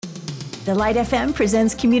The Light FM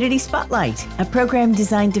presents Community Spotlight, a program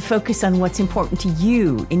designed to focus on what's important to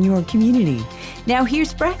you in your community. Now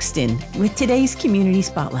here's Braxton with today's Community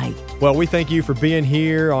Spotlight. Well, we thank you for being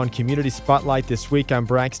here on Community Spotlight this week. I'm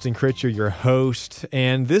Braxton Critcher, your host,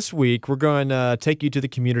 and this week we're going to take you to the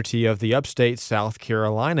community of the upstate South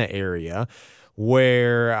Carolina area,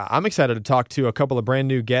 where I'm excited to talk to a couple of brand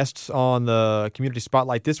new guests on the Community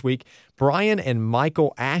Spotlight this week. Bryan and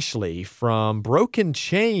Michael Ashley from Broken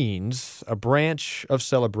Chains, a branch of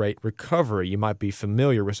Celebrate Recovery. You might be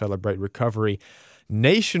familiar with Celebrate Recovery,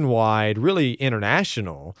 nationwide, really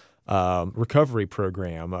international recovery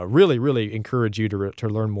program. Really encourage you to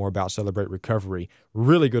learn more about Celebrate Recovery.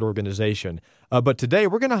 Really good organization. But today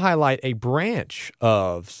we're going to highlight a branch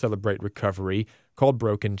of Celebrate Recovery called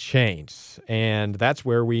Broken Chains. And that's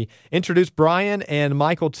where we introduce Bryan and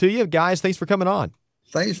Michael to you. Guys, thanks for coming on.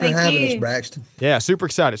 Thanks for having us, Braxton. Yeah, super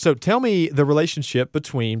excited. So tell me the relationship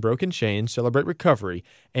between Broken Chains, Celebrate Recovery,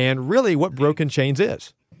 and really what Broken Chains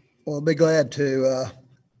is. Well, I'll be glad to.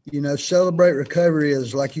 Celebrate Recovery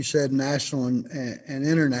is, like you said, national and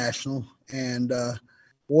international. And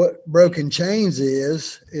what Broken Chains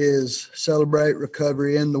is Celebrate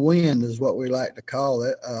Recovery in the Wind is what we like to call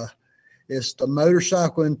it. It's the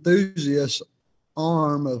motorcycle enthusiast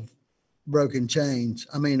arm of Broken Chains.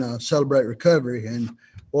 Celebrate Recovery. And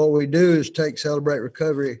what we do is take Celebrate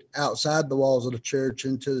Recovery outside the walls of the church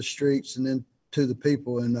into the streets and into the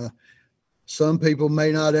people. And some people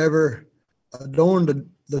may not ever adorn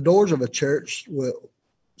the doors of a church.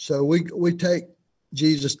 So we take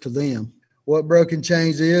Jesus to them. What Broken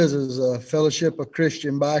Chains is a fellowship of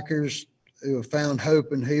Christian bikers who have found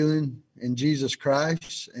hope and healing in Jesus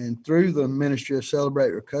Christ. And through the ministry of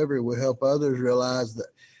Celebrate Recovery, we help others realize that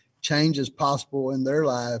change is possible in their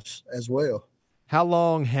lives as well. How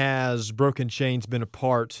long has Broken Chains been a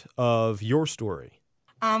part of your story?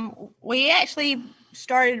 We actually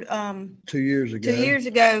started 2 years ago. 2 years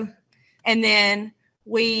ago, and then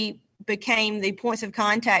we became the points of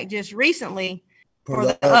contact just recently for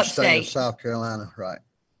the upstate of South Carolina, right?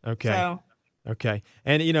 Okay. Okay.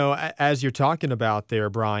 And, as you're talking about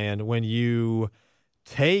there, Bryan, when you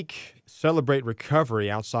take Celebrate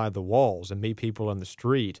Recovery outside the walls and meet people on the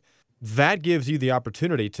street, that gives you the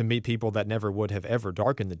opportunity to meet people that never would have ever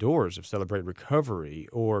darkened the doors of Celebrate Recovery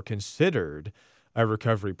or considered a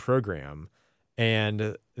recovery program.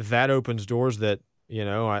 And that opens doors that,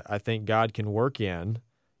 I think God can work in.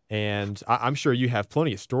 And I'm sure you have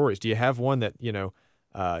plenty of stories. Do you have one that,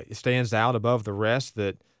 stands out above the rest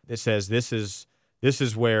that says this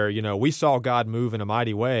is where, we saw God move in a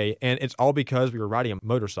mighty way, and it's all because we were riding a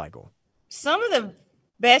motorcycle? Some of the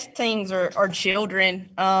best things are children.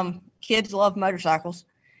 Kids love motorcycles.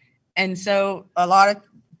 And so a lot of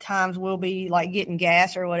times we'll be like getting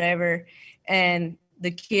gas or whatever, and the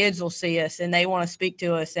kids will see us and they want to speak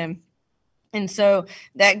to us. And so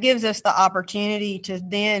that gives us the opportunity to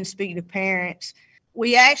then speak to parents.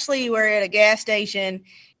 We actually were at a gas station.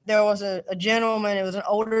 There was a gentleman, it was an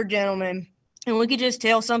older gentleman, and we could just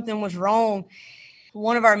tell something was wrong.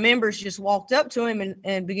 One of our members just walked up to him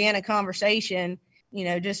and began a conversation,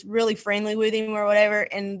 just really friendly with him or whatever.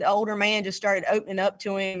 And the older man just started opening up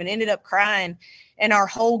to him and ended up crying. And our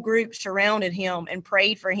whole group surrounded him and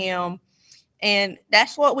prayed for him. And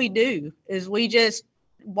that's what we do, is we just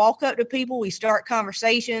walk up to people, we start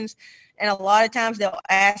conversations, and a lot of times they'll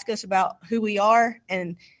ask us about who we are.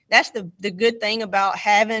 And that's the good thing about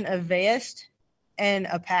having a vest and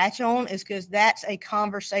a patch on, is because that's a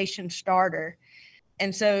conversation starter.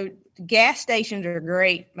 And so gas stations are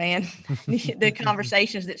great, man. The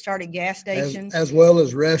conversations that start at gas stations. As well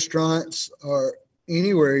as restaurants or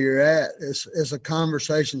anywhere you're at, it's a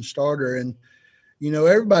conversation starter. And,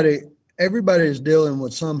 everybody is dealing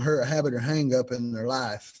with some hurt, habit, or hang up in their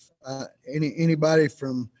life. Anybody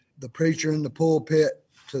from the preacher in the pulpit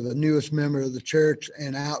to the newest member of the church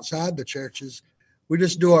and outside the churches, we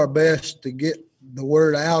just do our best to get the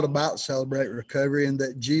word out about Celebrate Recovery and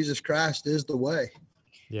that Jesus Christ is the way.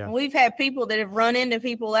 Yeah. We've had people that have run into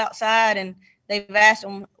people outside and they've asked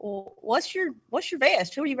them, well, what's your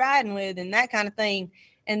vest? Who are you riding with? And that kind of thing.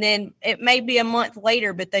 And then it may be a month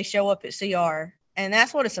later, but they show up at CR. And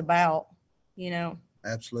that's what it's about,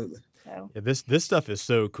 Absolutely. So. Yeah, this stuff is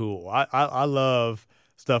so cool. I love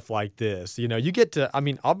stuff like this. You get to,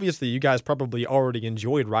 obviously you guys probably already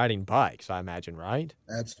enjoyed riding bikes, I imagine, right?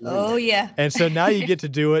 Absolutely. Oh, yeah. And so now you get to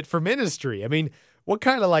do it for ministry. What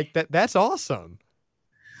kind of like that? That's awesome.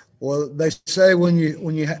 Well, they say when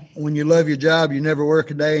you love your job, you never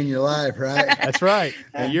work a day in your life, right? That's right.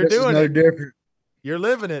 You're doing no it. Different. You're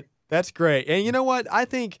living it. That's great. And you know what? I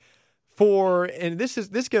think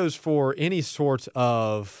this goes for any sort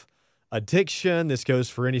of addiction. This goes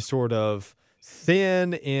for any sort of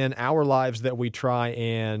sin in our lives that we try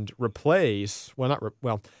and replace.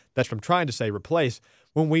 Well, that's what I'm trying to say, replace.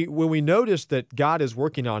 When we notice that God is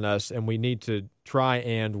working on us and we need to try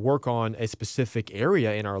and work on a specific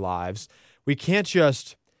area in our lives, we can't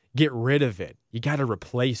just get rid of it. You got to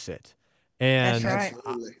replace it. And That's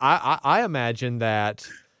right. I imagine that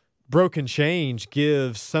Broken Change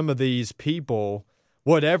gives some of these people,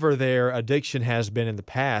 whatever their addiction has been in the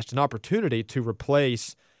past, an opportunity to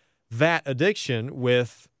replace that addiction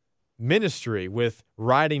with ministry, with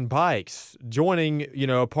riding bikes, joining,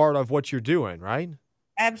 a part of what you're doing, right?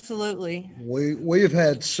 Absolutely. We've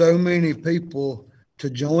had so many people to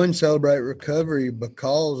join Celebrate Recovery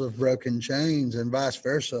because of Broken Chains and vice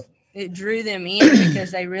versa. It drew them in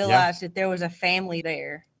because they realized that there was a family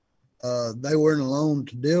there. They weren't alone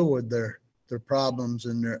to deal with their problems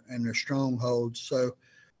and their strongholds. So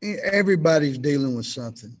everybody's dealing with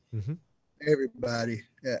something. Mm-hmm. Everybody.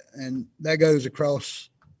 Yeah, and that goes across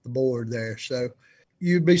the board there. So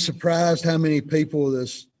you'd be surprised how many people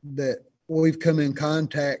that we've come in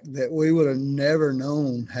contact that we would have never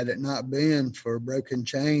known had it not been for Broken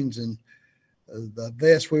Chains and the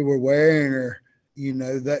vest we were wearing, or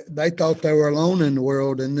that they thought they were alone in the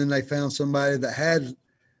world, and then they found somebody that had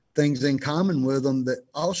things in common with them that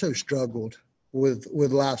also struggled with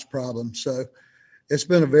life's problems. So it's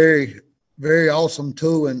been a very, very awesome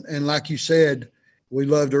tool, and like you said, we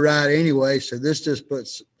love to ride anyway. So this is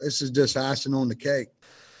just icing on the cake.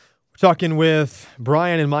 We're talking with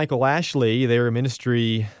Bryan and Michael Ashley. They're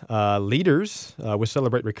ministry leaders with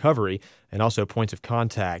Celebrate Recovery and also points of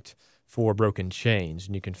contact for Broken Chains.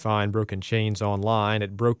 And you can find Broken Chains online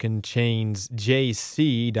at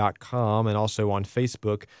brokenchainsjc.com and also on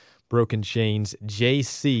Facebook, Broken Chains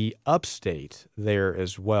JC Upstate there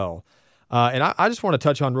as well. And I just want to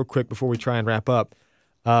touch on real quick before we try and wrap up.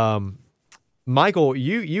 Michael,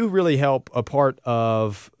 you really help a part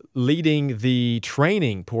of leading the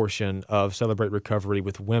training portion of Celebrate Recovery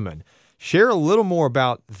with women. Share a little more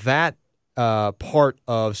about that part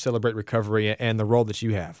of Celebrate Recovery and the role that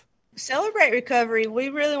you have. Celebrate Recovery, we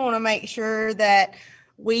really want to make sure that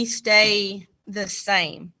we stay the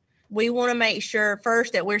same. We want to make sure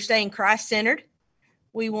first that we're staying Christ-centered.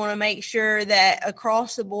 We want to make sure that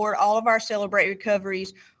across the board, all of our Celebrate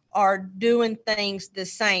Recoveries are doing things the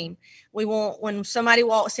same. We want, when somebody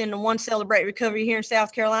walks into one Celebrate Recovery here in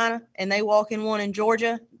South Carolina and they walk in one in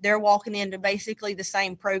Georgia, they're walking into basically the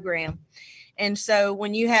same program. And so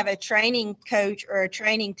when you have a training coach or a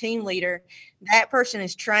training team leader, that person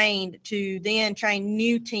is trained to then train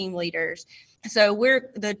new team leaders. So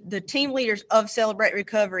we're the team leaders of Celebrate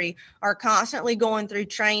Recovery are constantly going through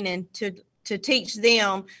training to teach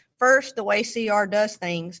them first the way CR does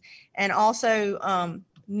things, and also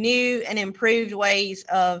new and improved ways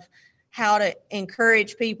of how to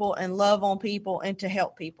encourage people and love on people and to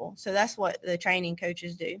help people. So that's what the training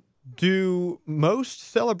coaches do. Do most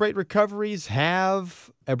Celebrate Recoveries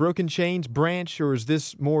have a Broken Chains branch, or is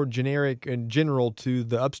this more generic and general to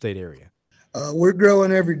the upstate area? We're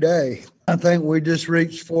growing every day. I think we just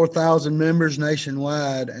reached 4,000 members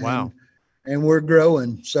nationwide. And, wow. And we're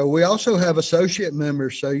growing. So we also have associate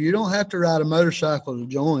members. So you don't have to ride a motorcycle to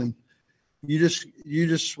join. You just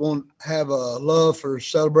want to have a love for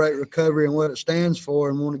Celebrate Recovery and what it stands for,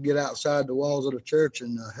 and want to get outside the walls of the church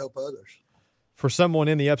and help others. For someone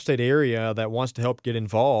in the upstate area that wants to help get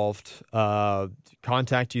involved,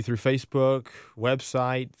 contact you through Facebook,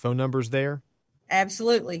 website, phone numbers there?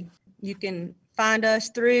 Absolutely. You can find us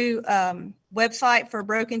through website for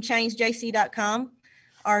brokenchainsjc.com.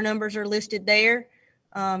 Our numbers are listed there.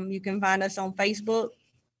 You can find us on Facebook.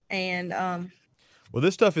 And well,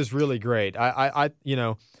 this stuff is really great. I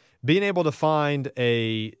being able to find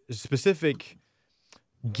a specific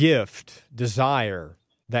gift, desire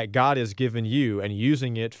that God has given you and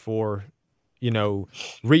using it for,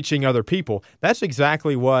 reaching other people. That's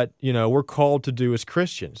exactly what, we're called to do as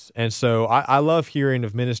Christians. And so I love hearing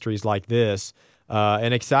of ministries like this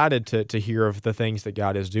and excited to hear of the things that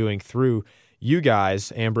God is doing through you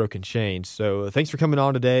guys and Broken Chains. So thanks for coming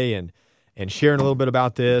on today and sharing a little bit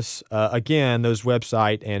about this. Again, those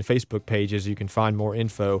website and Facebook pages, you can find more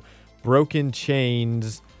info,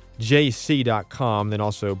 brokenchainsjc.com, then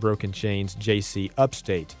also Broken Chains JC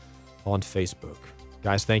Upstate on Facebook.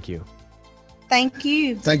 Guys, thank you. Thank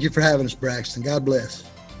you. Thank you for having us, Braxton. God bless.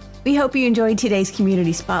 We hope you enjoyed today's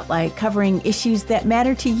Community Spotlight covering issues that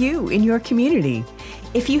matter to you in your community.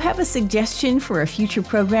 If you have a suggestion for a future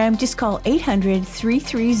program, just call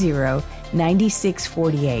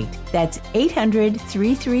 800-330-9648. That's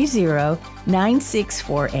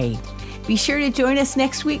 800-330-9648. Be sure to join us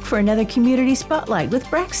next week for another Community Spotlight with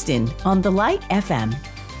Braxton on The Light FM.